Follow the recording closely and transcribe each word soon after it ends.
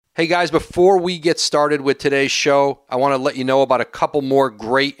Hey guys, before we get started with today's show, I want to let you know about a couple more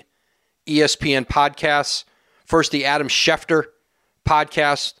great ESPN podcasts. First, the Adam Schefter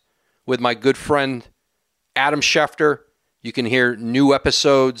podcast with my good friend Adam Schefter. You can hear new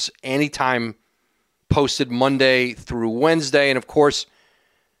episodes anytime, posted Monday through Wednesday. And of course,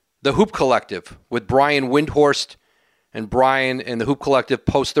 the Hoop Collective with Brian Windhorst. And Brian and the Hoop Collective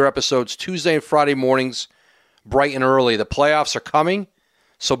post their episodes Tuesday and Friday mornings, bright and early. The playoffs are coming,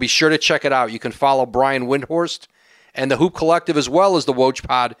 so be sure to check it out. You can follow Brian Windhorst and the Hoop Collective as well as the Woj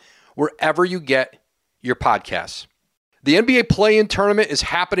Pod wherever you get your podcasts. The NBA play-in tournament is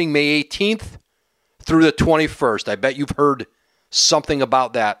happening May 18th through the 21st. I bet you've heard something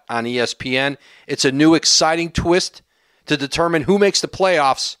about that on ESPN. It's a new exciting twist to determine who makes the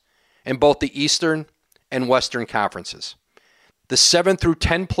playoffs in both the Eastern and Western conferences. The 7th through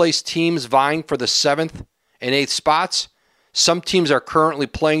 10th place teams vying for the 7th and 8th spots. Some teams are currently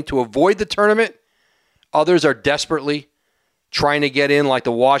playing to avoid the tournament. Others are desperately trying to get in, like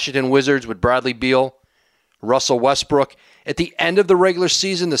the Washington Wizards with Bradley Beal, Russell Westbrook. At the end of the regular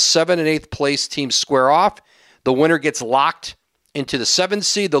season, the 7th and 8th place teams square off. The winner gets locked into the 7th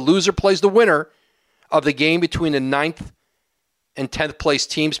seed. The loser plays the winner of the game between the 9th and 10th place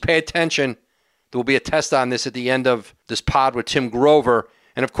teams. Pay attention. There will be a test on this at the end of this pod with Tim Grover.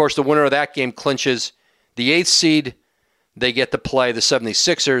 And, of course, the winner of that game clinches the 8th seed. They get to play the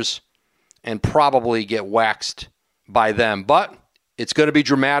 76ers and probably get waxed by them. But it's going to be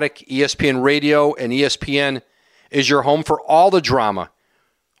dramatic. ESPN Radio and ESPN is your home for all the drama.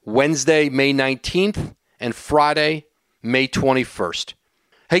 Wednesday, May 19th and Friday, May 21st.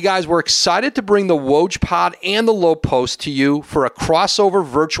 Hey guys, we're excited to bring the Woj Pod and the Low Post to you for a crossover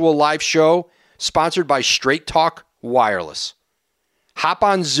virtual live show sponsored by Straight Talk Wireless. Hop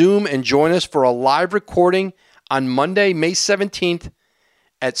on Zoom and join us for a live recording on Monday, May 17th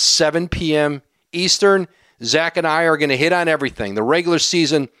at 7 p.m. Eastern. Zach and I are going to hit on everything. The regular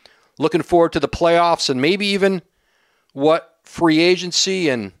season, looking forward to the playoffs, and maybe even what free agency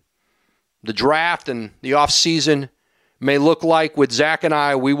and the draft and the offseason may look like with Zach and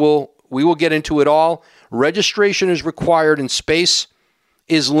I. We will get into it all. Registration is required and space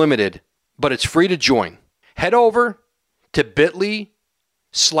is limited, but it's free to join. Head over to bit.ly/Woj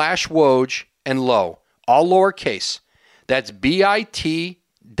and Low, all lowercase. That's bit.ly/Woj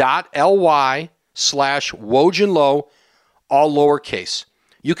and Low, all lowercase.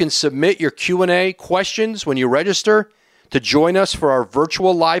 You can submit your Q&A questions when you register to join us for our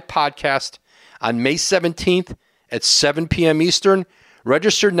virtual live podcast on May 17th at 7 p.m. Eastern.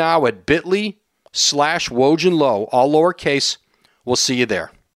 Register now at bit.ly/Woj and Low, all lowercase. We'll see you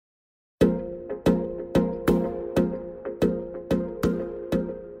there.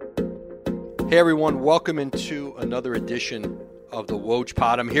 Hey everyone, welcome into another edition of the Woj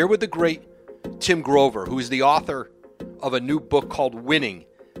Pod. I'm here with the great Tim Grover, who is the author of a new book called Winning: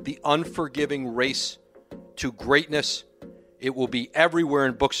 The Unforgiving Race to Greatness. It will be everywhere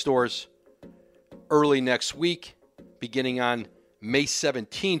in bookstores early next week, beginning on May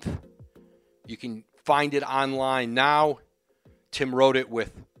 17th. You can find it online now. Tim wrote it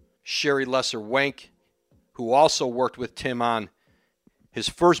with Sherry Lesser-Wenk, who also worked with Tim on his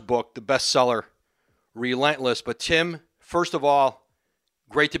first book, the bestseller, Relentless. But Tim, first of all,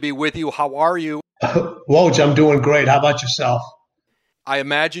 great to be with you. How are you? Woj, I'm doing great. How about yourself? I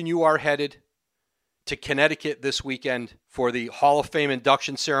imagine you are headed to Connecticut this weekend for the Hall of Fame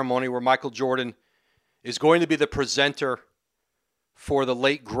induction ceremony where Michael Jordan is going to be the presenter for the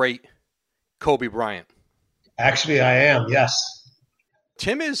late, great Kobe Bryant. Actually, I am, yes.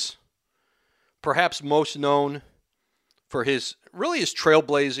 Tim is perhaps most known for his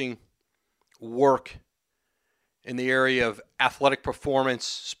trailblazing work in the area of athletic performance,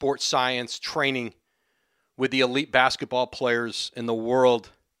 sports science, training with the elite basketball players in the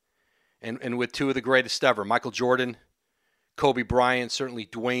world, and with two of the greatest ever, Michael Jordan, Kobe Bryant, certainly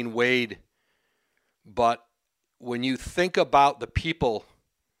Dwayne Wade. But when you think about the people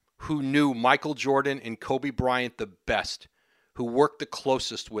who knew Michael Jordan and Kobe Bryant the best, who worked the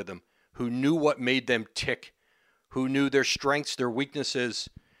closest with them, who knew what made them tick, who knew their strengths, their weaknesses,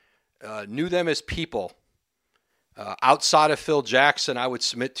 knew them as people. Outside of Phil Jackson, I would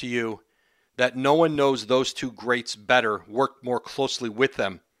submit to you that no one knows those two greats better, worked more closely with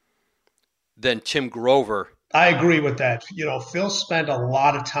them than Tim Grover. I agree with that. You know, Phil spent a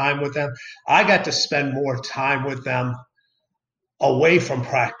lot of time with them. I got to spend more time with them away from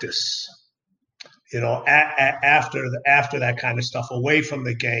practice, you know, after that kind of stuff, away from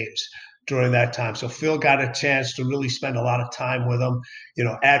the games, during that time. So Phil got a chance to really spend a lot of time with him,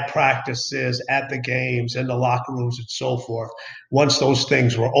 at practices, at the games, in the locker rooms, and so forth. Once those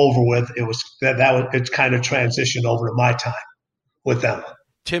things were over with, it kind of transitioned over to my time with them.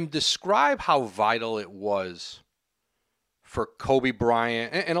 Tim, describe how vital it was for Kobe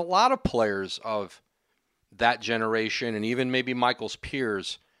Bryant and a lot of players of that generation, and even maybe Michael's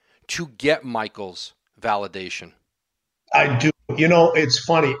peers, to get Michael's validation. I do. It's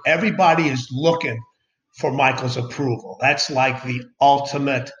funny. Everybody is looking for Michael's approval. That's like the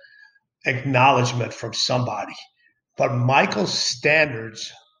ultimate acknowledgement from somebody. But Michael's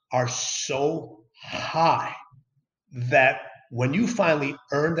standards are so high that when you finally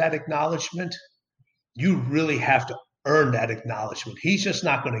earn that acknowledgement, you really have to earn that acknowledgement. He's just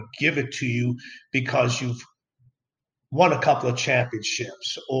not going to give it to you because you've won a couple of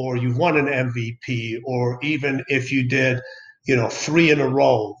championships or you've won an MVP, or even if you did, 3 in a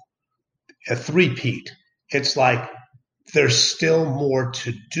row, a three-peat. It's like there's still more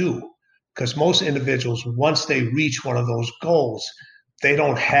to do, because most individuals, once they reach one of those goals, they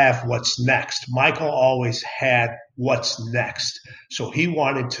don't have what's next. Michael always had what's next. So he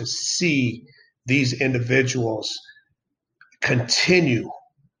wanted to see these individuals continue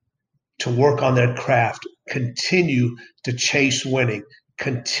to work on their craft, continue to chase winning,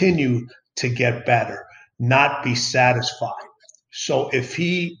 continue to get better, not be satisfied. So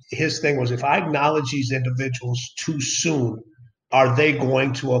his thing was, if I acknowledge these individuals too soon, are they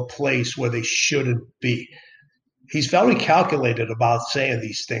going to a place where they shouldn't be? He's very calculated about saying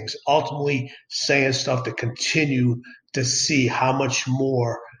these things, ultimately saying stuff to continue to see how much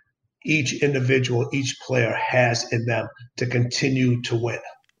more each individual, each player has in them to continue to win.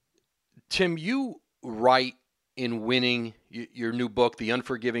 Tim, you write in Winning, your new book, The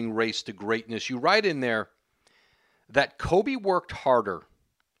Unforgiving Race to Greatness, you write in there that Kobe worked harder,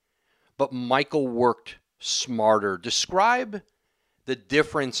 but Michael worked smarter. Describe the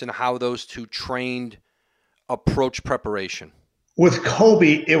difference in how those two trained approach preparation. With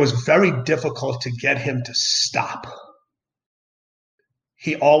Kobe, it was very difficult to get him to stop.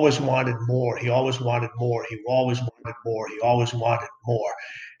 He always wanted more. He always wanted more. He always wanted more. He always wanted more.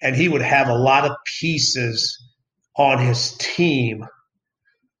 And he would have a lot of pieces on his team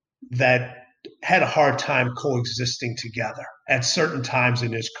that had a hard time coexisting together at certain times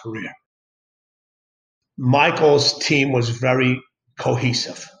in his career. Michael's team was very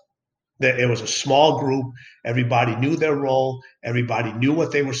cohesive. It was a small group. Everybody knew their role. Everybody knew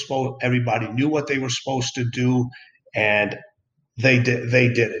what they were supposed to do, and they did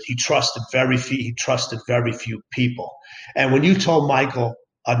it. He trusted very few people. And when you told Michael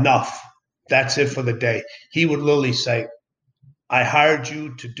enough, that's it for the day, he would literally say, I hired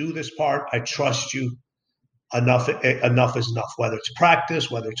you to do this part. I trust you. Enough is enough, whether it's practice,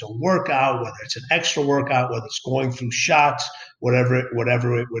 whether it's a workout, whether it's an extra workout, whether it's going through shots, whatever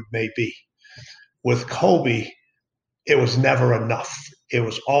it may be. With Kobe, it was never enough. It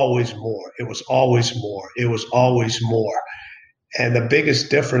was always more. It was always more. It was always more. And the biggest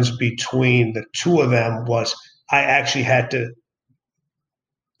difference between the two of them was I actually had to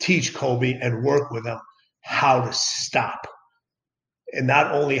teach Kobe and work with him how to stop. And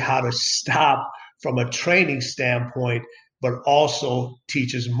not only how to stop from a training standpoint, but also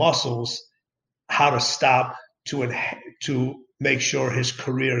teach his muscles how to stop to make sure his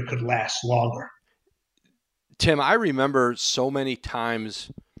career could last longer. Tim, I remember so many times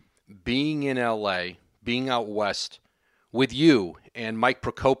being in LA, being out west with you and Mike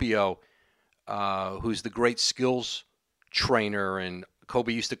Procopio, who's the great skills trainer, and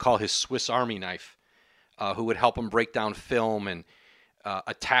Kobe used to call his Swiss Army knife, who would help him break down film and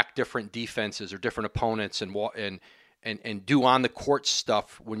attack different defenses or different opponents and do on the court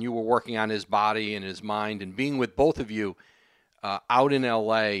stuff when you were working on his body and his mind, and being with both of you out in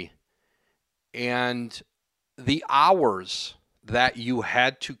LA, and the hours that you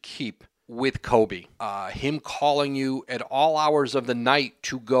had to keep with Kobe, him calling you at all hours of the night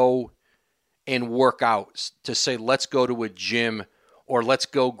to go and work out, to say, let's go to a gym or let's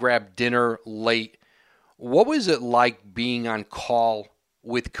go grab dinner late. What was it like being on call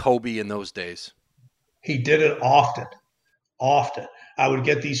with Kobe in those days? He did it often. I would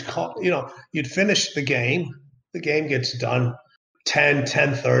get these calls. You'd finish the game. The game gets done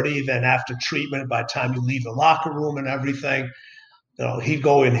 10:30. Then after treatment, by the time you leave the locker room and everything, he'd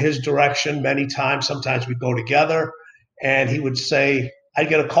go in his direction many times. Sometimes we'd go together. And he would say, I'd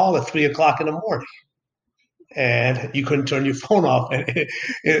get a call at 3 o'clock in the morning. And you couldn't turn your phone off. And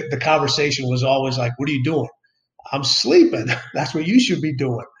the conversation was always like, what are you doing? I'm sleeping. That's what you should be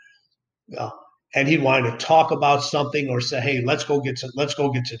doing. and he'd want to talk about something or say, "Hey, let's go get some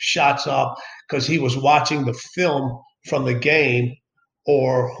shots up," because he was watching the film from the game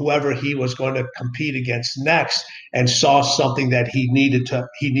or whoever he was going to compete against next, and saw something that he needed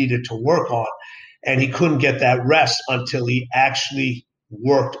to work on, and he couldn't get that rest until he actually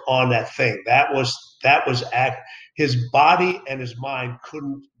worked on that thing. His body and his mind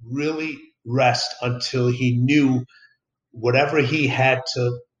couldn't really rest until he knew whatever he had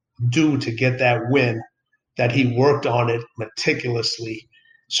to do to get that win, that he worked on it meticulously.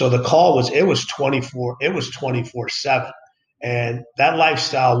 So the call was 24/7. And that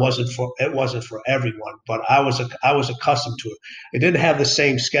lifestyle wasn't for everyone, but I was accustomed to it. It didn't have the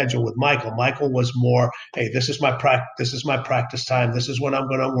same schedule with Michael. Michael was more, hey, this is my practice time. This is when I'm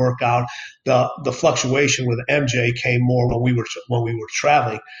going to work out. The fluctuation with MJ came more when we were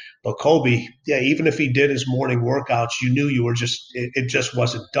traveling. But Kobe, yeah, even if he did his morning workouts, you knew it just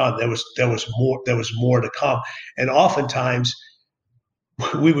wasn't done. There was more to come. And oftentimes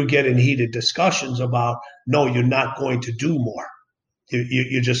we would get in heated discussions about, no, you're not going to do more.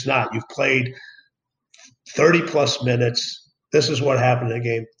 You're just not. You've played 30 plus minutes. This is what happened in the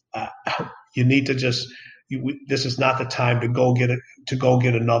game. You need to this is not the time to go get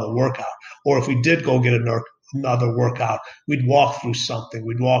another workout. Or if we did go get another workout, we'd walk through something.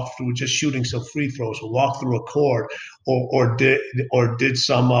 We'd walk through just shooting some free throws. We'd walk through a court or did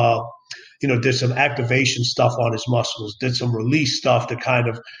some did some activation stuff on his muscles, did some release stuff to kind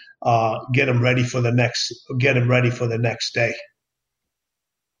of get him ready for the next day.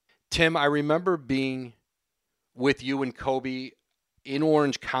 Tim, I remember being with you and Kobe in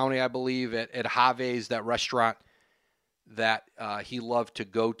Orange County, I believe, at Jave's, that restaurant that he loved to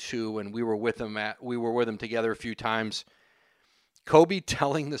go to, and we were with him together a few times. Kobe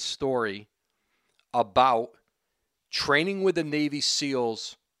telling the story about training with the Navy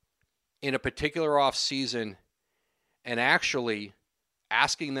SEALs in a particular off season, and actually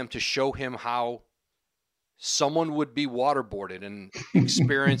asking them to show him how someone would be waterboarded and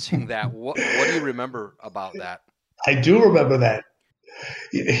experiencing that. What do you remember about that? I do remember that.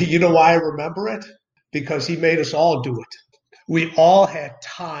 You know why I remember it? Because he made us all do it. We all had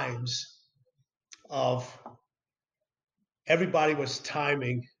times of everybody was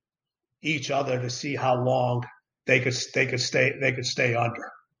timing each other to see how long they could stay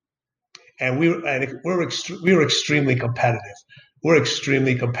under. And we were extremely competitive. We're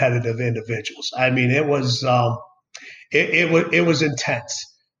extremely competitive individuals. I mean, it was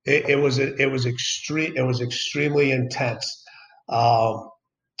intense. It was extremely intense. I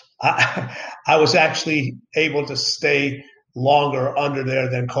was actually able to stay longer under there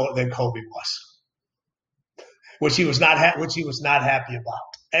than Kobe was, which he was not happy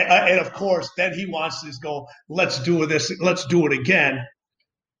about. And of course, then he wants to go, let's do it again.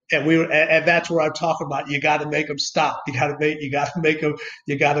 And that's where I'm talking about. You got to make them stop. You got to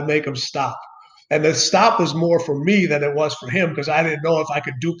make them stop. And the stop was more for me than it was for him, because I didn't know if I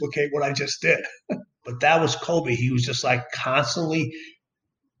could duplicate what I just did. But that was Kobe. He was just like constantly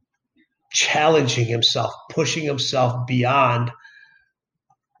challenging himself, pushing himself beyond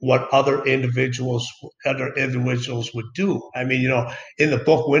what other individuals would do. I mean, in the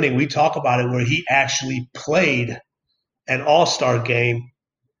book Winning, we talk about it where he actually played an all-star game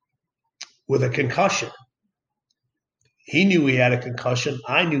with a concussion. He knew he had a concussion.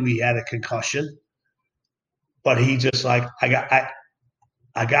 I knew he had a concussion. But he just like, I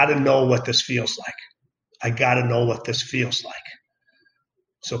got to know what this feels like. I got to know what this feels like.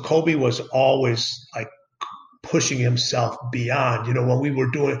 So Kobe was always like pushing himself beyond. When we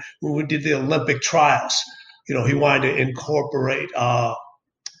did the Olympic trials, he wanted to incorporate,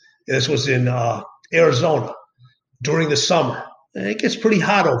 this was in Arizona during the summer. And it gets pretty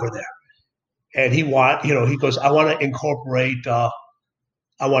hot over there. And he goes, I want to incorporate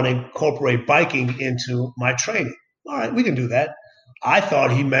biking into my training. All right, we can do that. I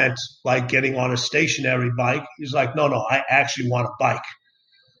thought he meant like getting on a stationary bike. He's like, no, I actually want a bike.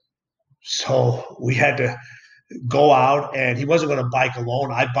 So we had to go out, and he wasn't going to bike alone.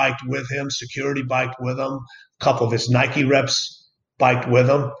 I biked with him. Security biked with him. A couple of his Nike reps biked with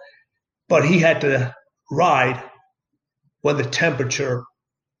him. But he had to ride when the temperature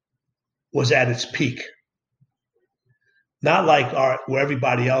was at its peak. Not like where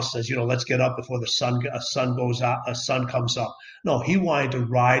everybody else says, let's get up before the sun comes up. No, he wanted to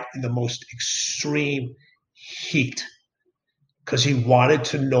ride in the most extreme heat because he wanted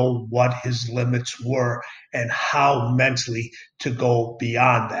to know what his limits were and how mentally to go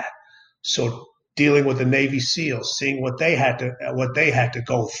beyond that. So dealing with the Navy SEALs, seeing what they had to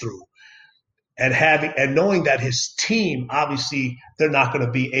go through, and knowing that his team, obviously they're not going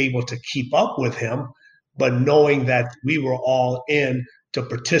to be able to keep up with him, but knowing that we were all in to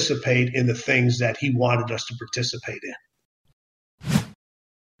participate in the things that he wanted us to participate in.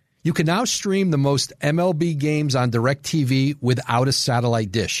 You can now stream the most MLB games on DirecTV without a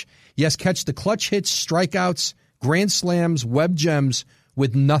satellite dish. Yes, catch the clutch hits, strikeouts, grand slams, web gems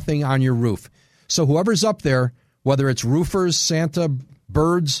with nothing on your roof. So whoever's up there, whether it's roofers, Santa,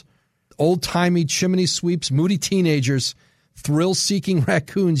 birds, old-timey chimney sweeps, moody teenagers, thrill-seeking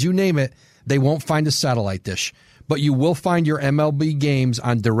raccoons, you name it, they won't find a satellite dish. But you will find your MLB games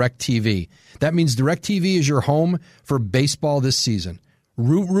on DirecTV. That means DirecTV is your home for baseball this season.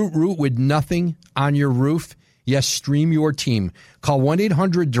 Root with nothing on your roof. Yes, stream your team. Call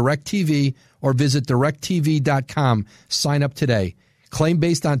 1-800-DirecTV or visit directtv.com. Sign up today. Claim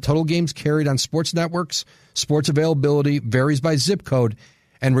based on total games carried on sports networks. Sports availability varies by zip code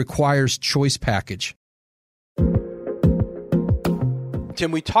and requires choice package.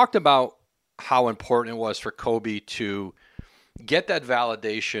 Tim, we talked about how important it was for Kobe to get that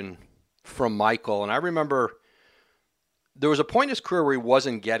validation from Michael. And I remember there was a point in his career where he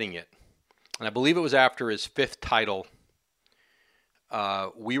wasn't getting it. And I believe it was after his 5th title.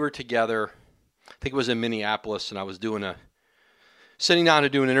 We were together, I think it was in Minneapolis, and I was sitting down to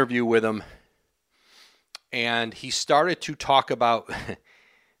do an interview with him. And he started to talk about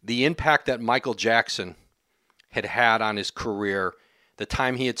the impact that Michael Jackson had had on his career, the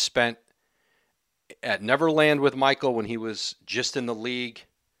time he had spent at Neverland with Michael when he was just in the league,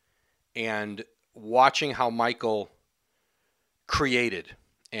 and watching how Michael created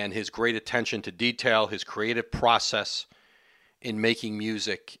and his great attention to detail, his creative process in making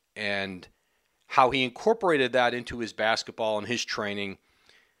music, and how he incorporated that into his basketball and his training.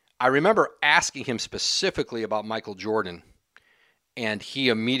 I remember asking him specifically about Michael Jordan, and he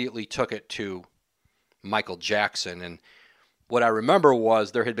immediately took it to Michael Jackson. And what I remember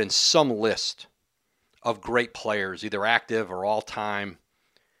was there had been some list of great players, either active or all-time,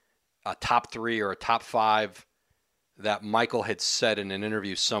 a top 3 or a top 5, that Michael had said in an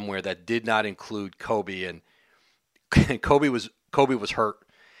interview somewhere that did not include Kobe. And Kobe was hurt.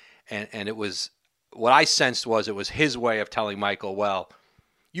 And it was, what I sensed was it was his way of telling Michael, well,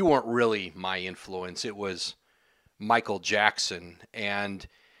 you weren't really my influence. It was Michael Jackson. And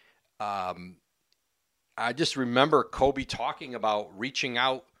I just remember Kobe talking about reaching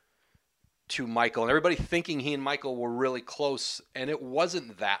out to Michael and everybody thinking he and Michael were really close. And it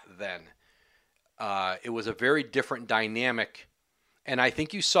wasn't that then. It was a very different dynamic. And I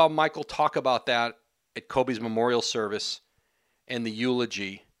think you saw Michael talk about that at Kobe's memorial service and the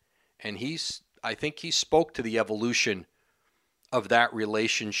eulogy. And I think he spoke to the evolution of that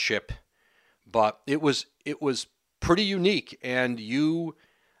relationship. But it was pretty unique. And you,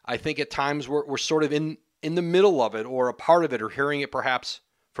 I think at times were sort of in the middle of it or a part of it or hearing it perhaps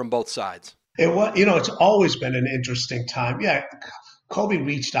from both sides. It was, it's always been an interesting time. Yeah, Kobe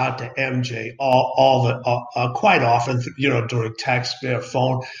reached out to MJ quite often, during text,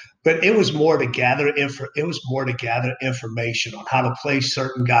 phone, but it was more to gather information on how to play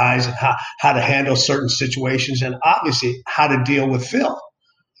certain guys and how to handle certain situations, and obviously how to deal with Phil.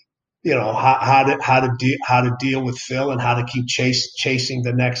 How to deal with Phil and how to keep chasing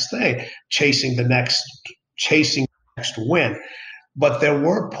the next thing, chasing the next win. But there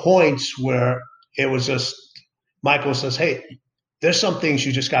were points where it was just Michael says, "Hey, there's some things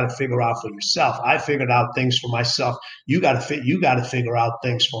you just got to figure out for yourself. I figured out things for myself. You got to figure out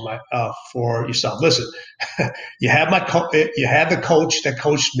things for yourself. Listen, you have the coach that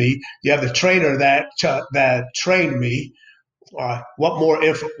coached me. You have the trainer that trained me. What more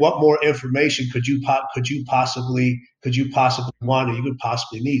information could you possibly want, or you could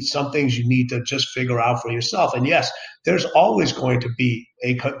possibly need? Some things you need to just figure out for yourself. And yes, there's always going to be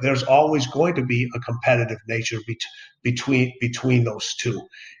a competitive nature between those two.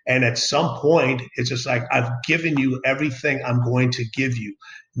 And at some point, it's just like, I've given you everything I'm going to give you.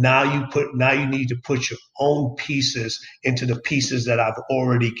 Now you need to put your own pieces into the pieces that I've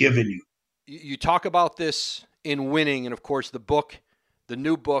already given you. You talk about this in Winning, and of course the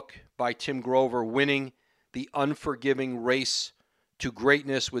new book by Tim Grover, Winning: The Unforgiving Race to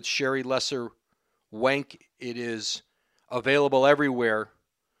Greatness with Sherry Lesser-Wenk. It is available everywhere.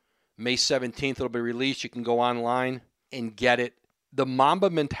 May 17th it'll be released. You can go online and get it. The Mamba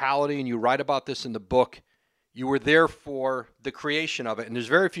mentality, and you write about this in the book, you were there for the creation of it. And there's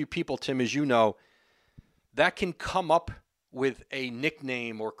very few people, Tim, as you know, that can come up with a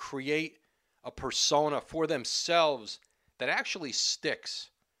nickname or create a persona for themselves that actually sticks.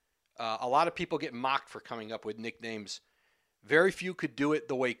 A lot of people get mocked for coming up with nicknames Very few could do it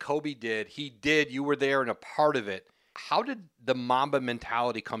the way Kobe did. He did. You were there and a part of it. How did the Mamba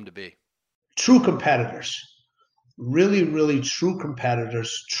mentality come to be? True competitors, really, really true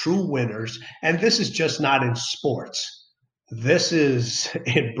competitors, true winners. And this is just not in sports. This is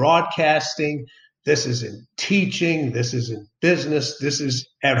in broadcasting. This is in teaching. This is in business. This is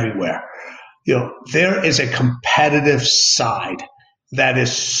everywhere. There is a competitive side that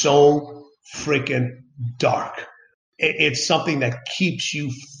is so freaking dark. It's something that keeps you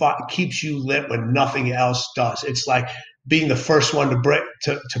lit when nothing else does. It's like being the first one to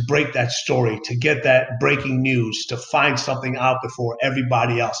break that story, to get that breaking news, to find something out before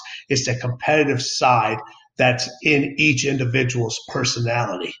everybody else. It's the competitive side that's in each individual's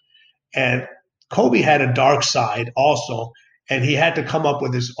personality. And Kobe had a dark side also, and he had to come up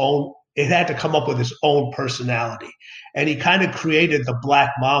with his own. It had to come up with his own personality, and he kind of created the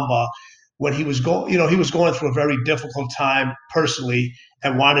Black Mamba when he was going. He was going through a very difficult time personally,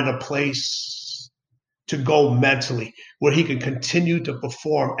 and wanted a place to go mentally where he could continue to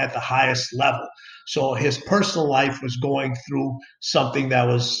perform at the highest level. So his personal life was going through something that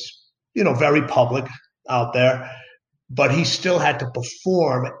was, very public out there, but he still had to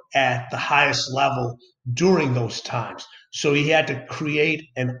perform at the highest level during those times. So he had to create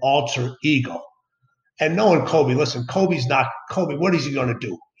an alter ego. And knowing Kobe, listen, Kobe, what is he going to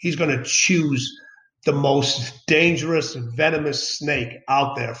do? He's going to choose the most dangerous, venomous snake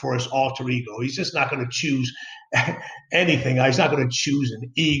out there for his alter ego. He's just not going to choose anything. He's not going to choose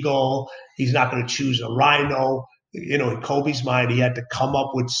an eagle. He's not going to choose a rhino. In Kobe's mind, he had to come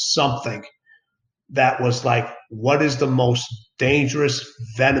up with something that was like, what is the most dangerous,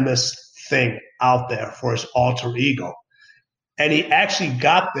 venomous thing out there for his alter ego? And he actually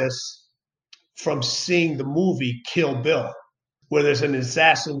got this from seeing the movie Kill Bill, where there's an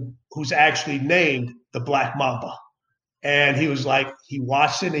assassin who's actually named the Black Mamba. And he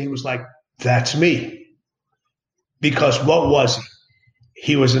watched it and he was like, that's me. Because what was he?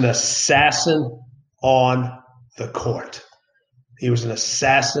 He was an assassin on the court. He was an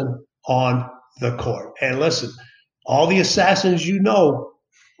assassin on the court. And listen, all the assassins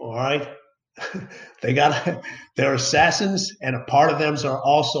all right, they're assassins, and a part of them are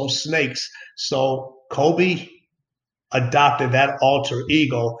also snakes. So Kobe adopted that alter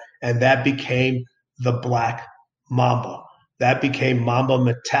ego, and that became the Black Mamba. That became Mamba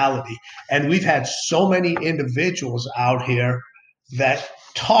mentality. And we've had so many individuals out here that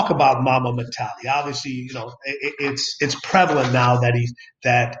talk about Mamba mentality. Obviously, it's prevalent now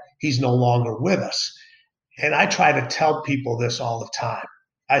that he's no longer with us. And I try to tell people this all the time.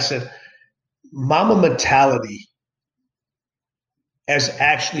 I said, Mamba mentality has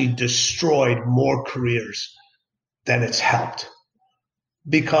actually destroyed more careers than it's helped.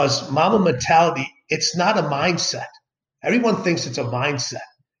 Because Mamba mentality, it's not a mindset. Everyone thinks it's a mindset.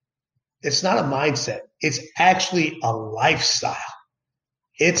 It's not a mindset. It's actually a lifestyle.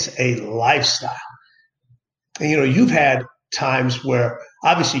 It's a lifestyle. And, you've had times where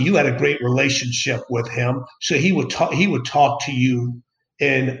obviously you had a great relationship with him. So he would talk to you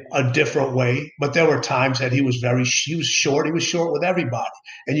in a different way. But there were times that he was short. He was short with everybody.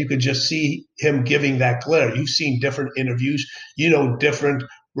 And you could just see him giving that glare. You've seen different interviews, different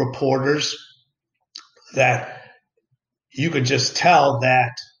reporters that you could just tell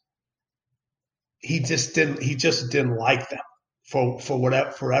that he just didn't like them for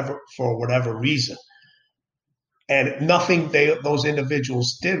whatever reason. And nothing those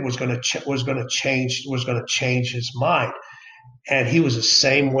individuals did was going to change his mind. And he was the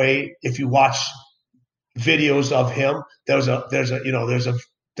same way. If you watch videos of him, there's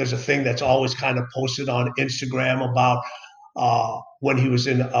a thing that's always kind of posted on Instagram about when he was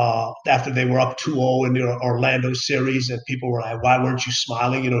in after they were up 2-0 in the Orlando series, and people were like, "Why weren't you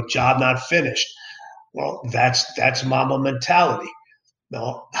smiling? Job not finished." Well, that's Mamba mentality.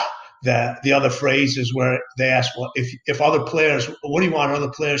 No, the other phrase is where they ask, "Well, if other players, what do you want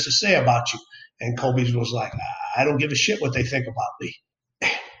other players to say about you?" And Kobe was like, "I don't give a shit what they think about me."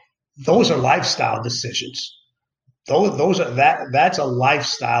 Those are lifestyle decisions. That's a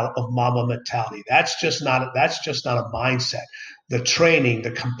lifestyle of Mamba mentality. That's just not a mindset. The training,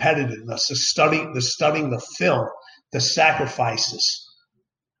 the competitiveness, the studying the film, the sacrifices,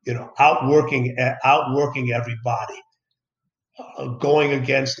 outworking everybody, going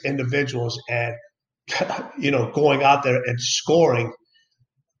against individuals, and going out there and scoring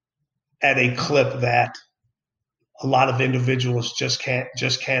at a clip that a lot of individuals just can't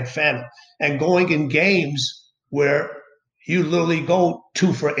fathom, and going in games where you literally go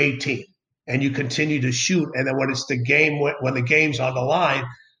 2 for 18 and you continue to shoot, and then when the game's on the line,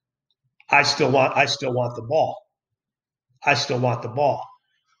 I still want the ball. I still want the ball.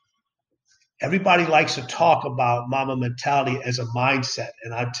 Everybody likes to talk about Mamba mentality as a mindset.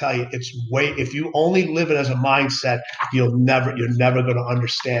 And I tell you, if you only live it as a mindset, you're never going to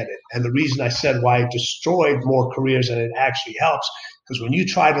understand it. And the reason I said why it destroyed more careers than it actually helps, because when you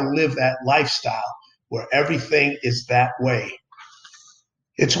try to live that lifestyle where everything is that way,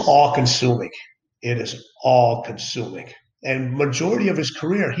 it's all consuming. It is all consuming. And majority of his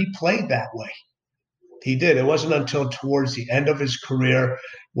career, he played that way. He did. It wasn't until towards the end of his career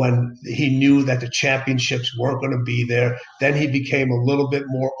when he knew that the championships weren't going to be there. Then he became a little bit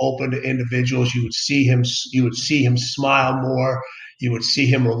more open to individuals. You would see him smile more. You would see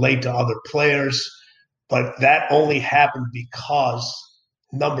him relate to other players. But that only happened because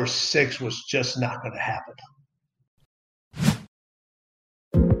number 6 was just not going to happen.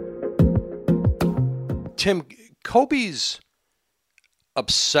 Tim, Kobe's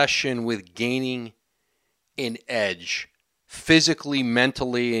obsession with gaining an edge physically,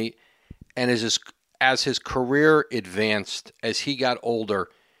 mentally, and as his career advanced, as he got older,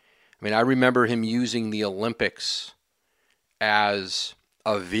 I mean, I remember him using the Olympics as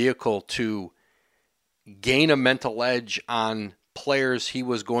a vehicle to gain a mental edge on players he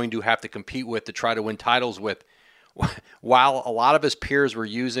was going to have to compete with to try to win titles with, while a lot of his peers were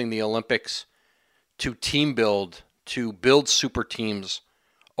using the Olympics to team build, to build super teams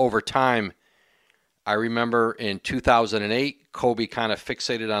over time. I remember in 2008, Kobe kind of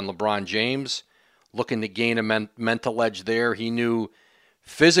fixated on LeBron James, looking to gain a mental edge there. He knew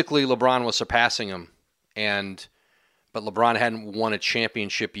physically LeBron was surpassing him, but LeBron hadn't won a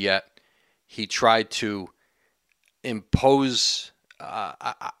championship yet. He tried to impose,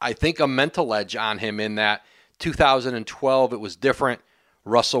 I think, a mental edge on him in that 2012, it was different.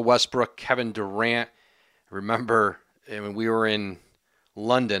 Russell Westbrook, Kevin Durant. I remember, we were in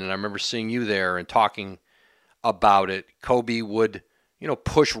London, and I remember seeing you there and talking about it. Kobe would,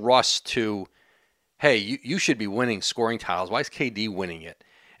 push Russ to, hey, you should be winning scoring titles. Why is KD winning it?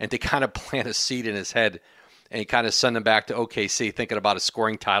 And to kind of plant a seed in his head and kind of send him back to OKC thinking about a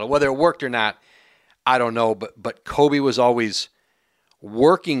scoring title. Whether it worked or not, I don't know. But Kobe was always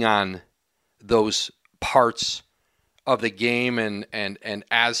working on those parts of the game, and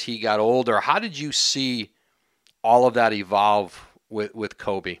as he got older, how did you see all of that evolve with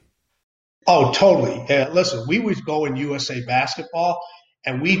Kobe? Oh, totally. Listen, we would go in USA Basketball,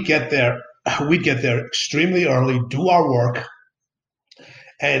 and we'd get there extremely early, do our work,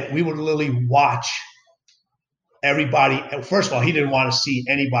 and we would literally watch everybody. First of all, he didn't want to see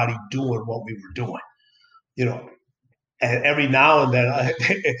anybody doing what we were doing, and every now and then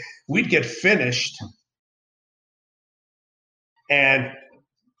we'd get finished, and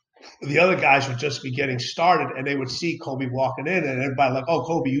the other guys would just be getting started, and they would see Kobe walking in, and everybody like, "Oh,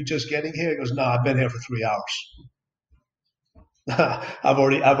 Kobe, you just getting here?" He goes, "No, I've been here for 3 hours. I've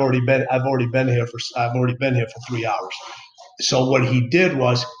already been here for 3 hours." So what he did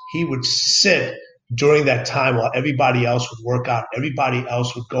was he would sit during that time while everybody else would work out, everybody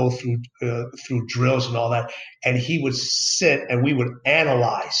else would go through drills and all that, and he would sit and we would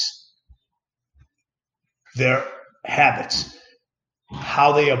analyze their habits,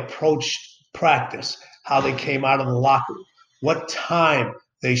 how they approached practice, how they came out of the locker room, what time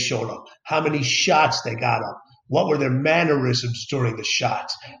they showed up, how many shots they got up, what were their mannerisms during the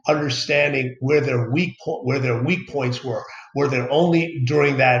shots, understanding where their weak points were. Were they only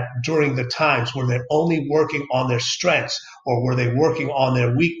during the times, were they only working on their strengths, or were they working on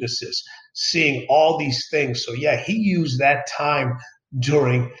their weaknesses? Seeing all these things. So yeah, he used that time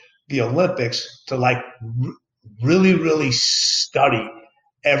during the Olympics to really, really study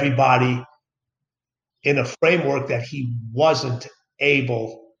everybody in a framework that he wasn't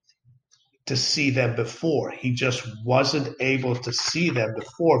able to see them before. He just wasn't able to see them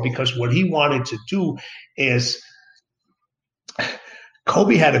before, because what he wanted to do is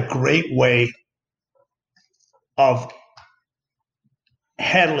Kobe had a great way of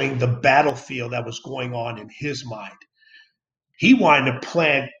handling the battlefield that was going on in his mind. He wanted to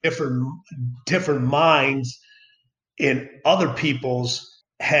plant different minds in other people's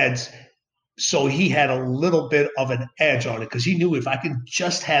heads, so he had a little bit of an edge on it, because he knew if I could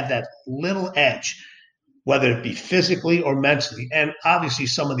just have that little edge, whether it be physically or mentally. And obviously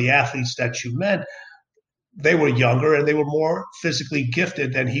some of the athletes that you met, they were younger and they were more physically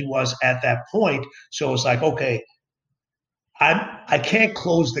gifted than he was at that point. So it's like, okay, I can't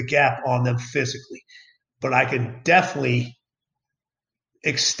close the gap on them physically, but I can definitely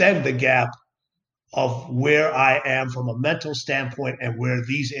extend the gap of where I am from a mental standpoint and where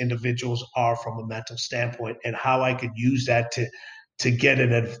these individuals are from a mental standpoint, and how I could use that to get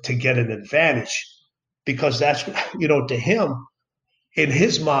an advantage because that's, to him, in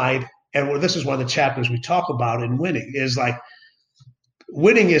his mind, and this is one of the chapters we talk about in winning, is like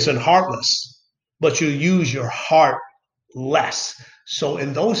winning isn't heartless, but you use your heart less. So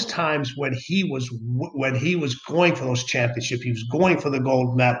in those times when he was going for those championships, he was going for the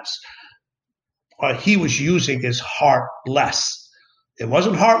gold medals, he was using his heart less. It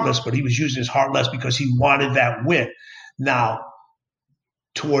wasn't heartless, but he was using his heart less because he wanted that win. Now,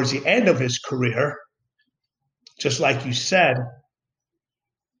 towards the end of his career, just like you said,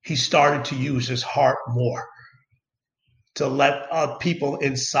 he started to use his heart more to let people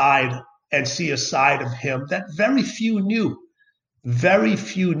inside and see a side of him that very few knew. Very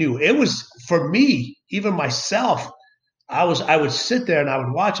few knew. It was, for me, even myself, I would sit there and I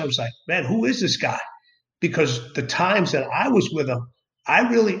would watch. I was like, man, who is this guy? Because the times that I was with him,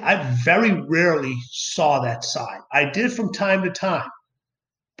 I very rarely saw that side. I did from time to time,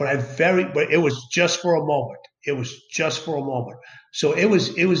 but it was just for a moment. It was just for a moment. So it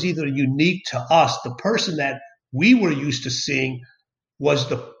was either unique to us. The person that we were used to seeing was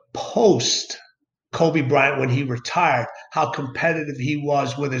the post Kobe Bryant when he retired, how competitive he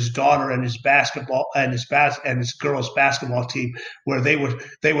was with his daughter and his basketball and his girls basketball team, where they would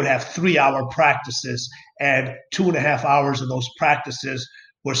have 3-hour practices and 2.5 hours of those practices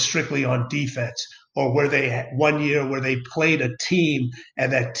were strictly on defense. Or where they had 1 year where they played a team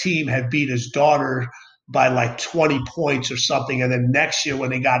and that team had beat his daughter by like 20 points or something, and then next year when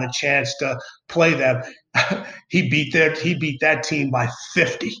they got a chance to play them, he beat that team by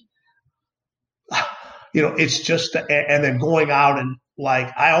 50. It's just, and then going out and,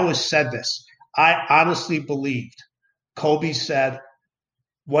 like, I always said this, I honestly believed Kobe said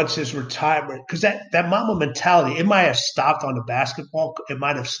once his retirement, because that Mamba mentality, it might have stopped on the basketball,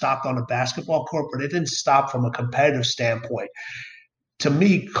 court, but it didn't stop from a competitive standpoint. To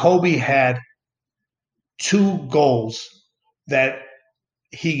me, Kobe had 2 goals that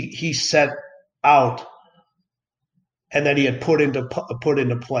he set out and that he had put into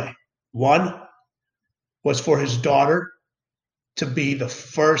play. One was for his daughter to be the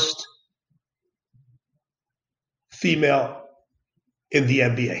first female in the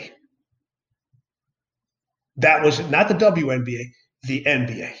NBA. That was not the WNBA, the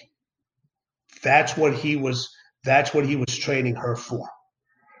NBA. That's what he was training her for.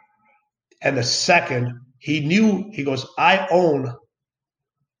 And the second, he goes, I own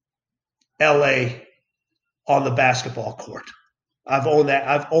LA on the basketball court. I've owned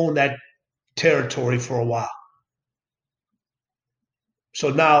that territory for a while.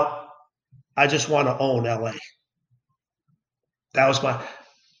 So now I just want to own LA. That was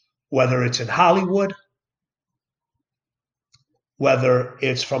whether it's in Hollywood, whether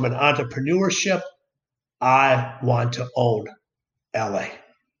it's from an entrepreneurship, I want to own LA.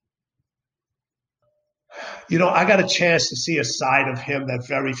 I got a chance to see a side of him that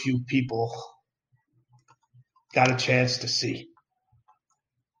very few people got a chance to see.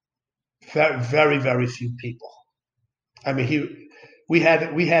 Very, very, very few people. I mean, we had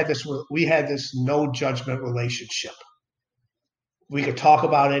this no judgment relationship. We could talk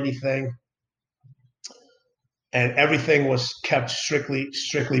about anything, and everything was kept strictly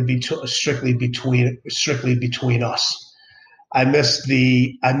between us. I miss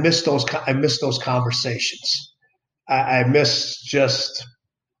those conversations. I miss just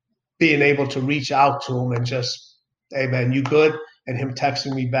being able to reach out to him and just, hey man, you good? And him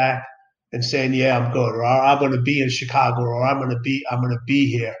texting me back and saying, yeah, I'm good, or I'm going to be in Chicago, or I'm going to be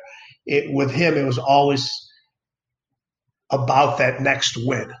here. With him, it was always about that next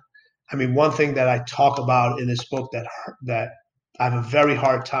win. I mean, one thing that I talk about in this book that I have a very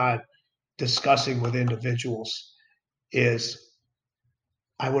hard time discussing with individuals is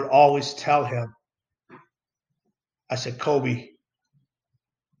I would always tell him, I said, Kobe,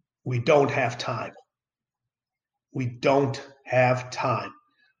 we don't have time. We don't have time.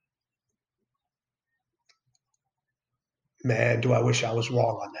 Man, do I wish I was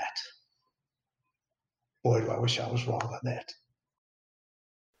wrong on that. Boy, do I wish I was wrong on that.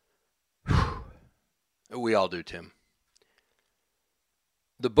 We all do, Tim.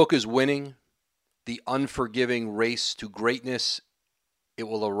 The book is Winning, The Unforgiving Race to Greatness. It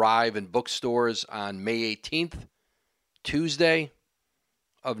will arrive in bookstores on May 18th, Tuesday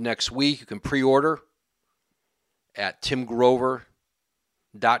of next week. You can pre-order at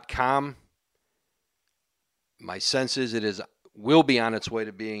timgrover.com. My sense is it will be on its way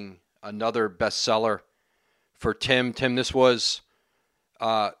to being another bestseller for Tim. Tim, this was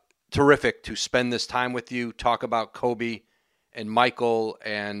terrific to spend this time with you, talk about Kobe and Michael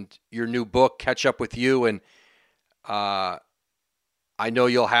and your new book, catch up with you. And I know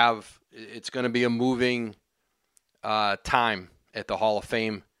you'll have it's going to be a moving time at the Hall of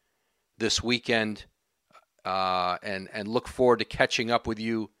Fame this weekend, and look forward to catching up with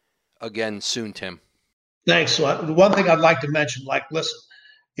you again soon, Tim. Thanks. So the one thing I'd like to mention, listen,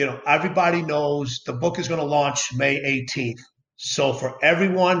 everybody knows the book is going to launch May 18th. So for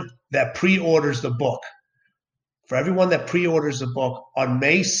everyone that pre-orders the book, on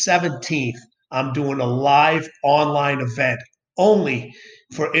May 17th, I'm doing a live online event only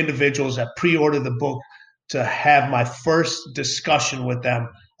for individuals that pre-order the book to have my first discussion with them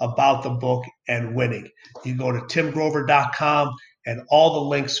about the book and winning. You go to timgrover.com and all the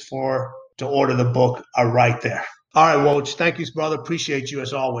links to order the book are right there. All right, Woj. Thank you, brother. Appreciate you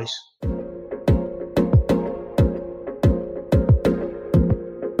as always.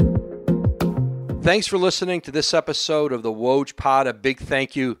 Thanks for listening to this episode of the Woj Pod. A big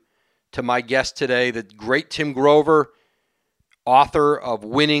thank you to my guest today, the great Tim Grover, author of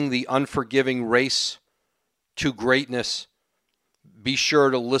Winning the Unforgiving Race to Greatness. Be sure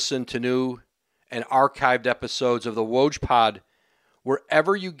to listen to new and archived episodes of the Woj Pod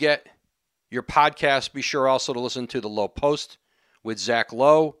wherever you get your podcast. Be sure also to listen to The Low Post with Zach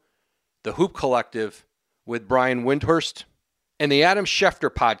Lowe, The Hoop Collective with Brian Windhorst, and the Adam Schefter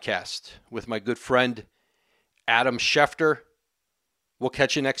podcast with my good friend Adam Schefter. We'll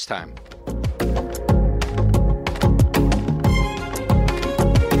catch you next time.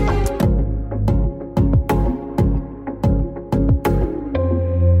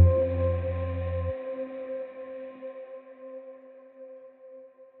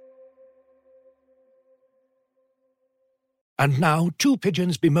 And now, two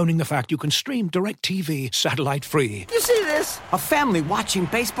pigeons bemoaning the fact you can stream DirecTV satellite-free. You see this? A family watching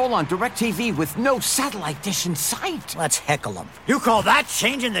baseball on DirecTV with no satellite dish in sight. Let's heckle them. You call that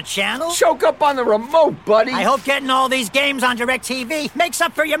changing the channel? Choke up on the remote, buddy. I hope getting all these games on DirecTV makes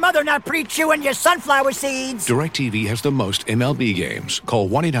up for your mother not pre-chewing your sunflower seeds. DirecTV has the most MLB games. Call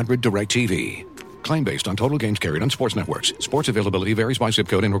 1-800-DirecTV. Claim based on total games carried on sports networks. Sports availability varies by zip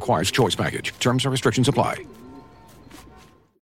code and requires choice package. Terms and restrictions apply.